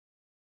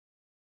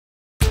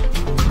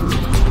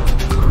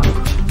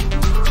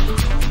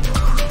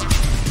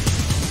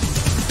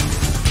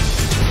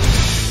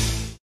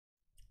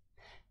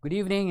Good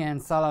evening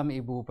and salam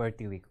ibu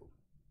pertiwiku.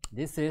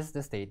 This is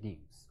the state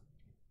news.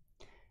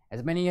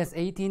 As many as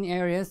 18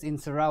 areas in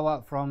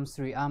Sarawak from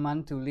Sri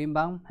Aman to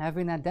Limbang have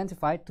been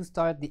identified to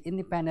start the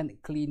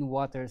Independent Clean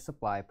Water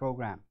Supply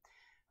Program.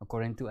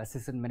 According to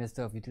Assistant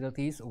Minister of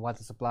Utilities,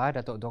 Water Supply,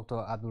 Datuk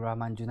Dr. Abdul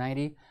Rahman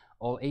Junaidi,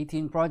 all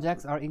 18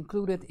 projects are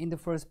included in the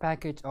first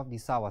package of the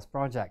SAWAS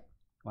project,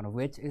 one of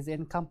which is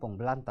in Kampung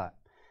Belantat.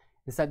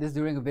 He said this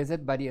during a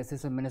visit by the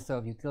Assistant Minister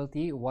of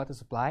Utility, Water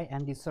Supply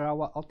and the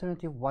Sarawak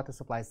Alternative Water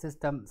Supply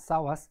System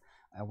SAWAS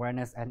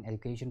Awareness and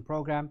Education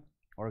Program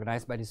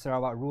organized by the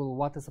Sarawak Rural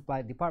Water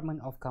Supply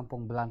Department of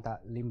Kampung Belantat,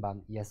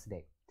 Limbang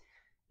yesterday.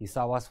 The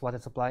SAWAS water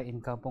supply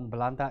in Kampung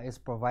Belantat is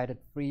provided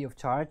free of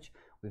charge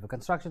with a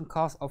construction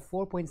cost of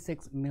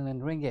 4.6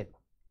 million ringgit,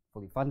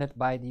 fully funded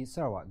by the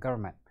Sarawak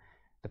government.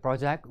 The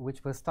project,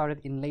 which was started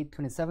in late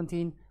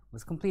 2017,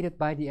 was completed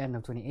by the end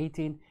of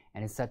 2018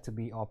 and is set to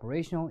be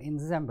operational in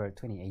December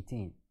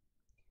 2018.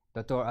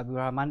 Dr. Abdul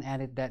Rahman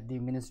added that the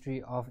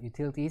Ministry of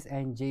Utilities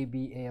and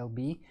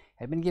JBALB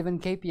had been given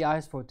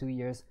KPIs for 2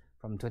 years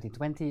from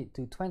 2020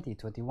 to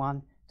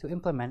 2021 to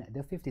implement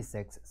the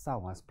 56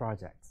 SAWAS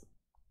projects.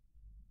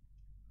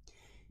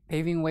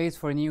 Paving ways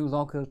for new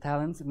local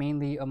talents,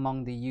 mainly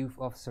among the youth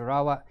of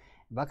Sarawak,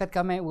 Bakat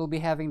Kamek will be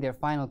having their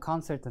final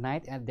concert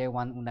tonight at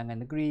Dewan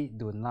Undangan Negeri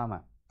Dun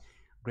Lama.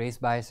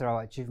 Graced by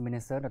Sarawak Chief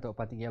Minister Datuk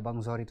Patik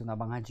Abang Zori Tun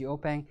Abang Haji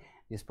Openg,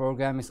 this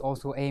program is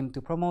also aimed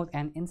to promote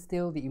and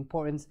instill the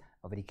importance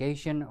of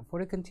education for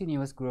the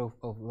continuous growth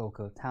of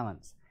local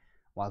talents.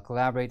 While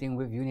collaborating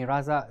with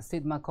Uniraza,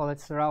 Sidma College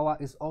Sarawak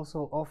is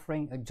also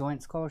offering a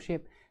joint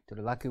scholarship to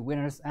the lucky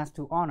winners as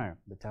to honor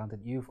the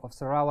talented youth of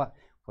Sarawak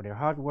for their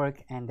hard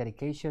work and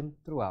dedication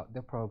throughout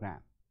the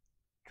program.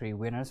 3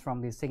 winners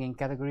from the singing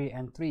category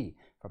and 3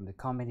 from the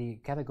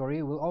comedy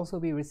category will also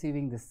be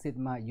receiving the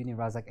Sidma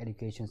Unirazak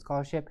Education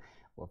Scholarship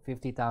for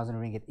 50,000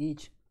 ringgit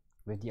each,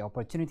 with the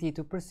opportunity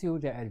to pursue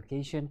their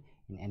education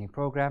in any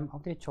program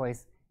of their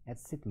choice at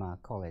Sidma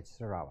College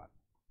Sarawak.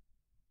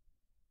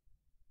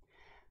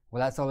 Well,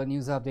 that's all the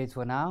news updates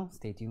for now.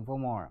 Stay tuned for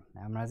more.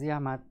 I'm Razi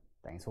Ahmad.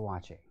 Thanks for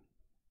watching.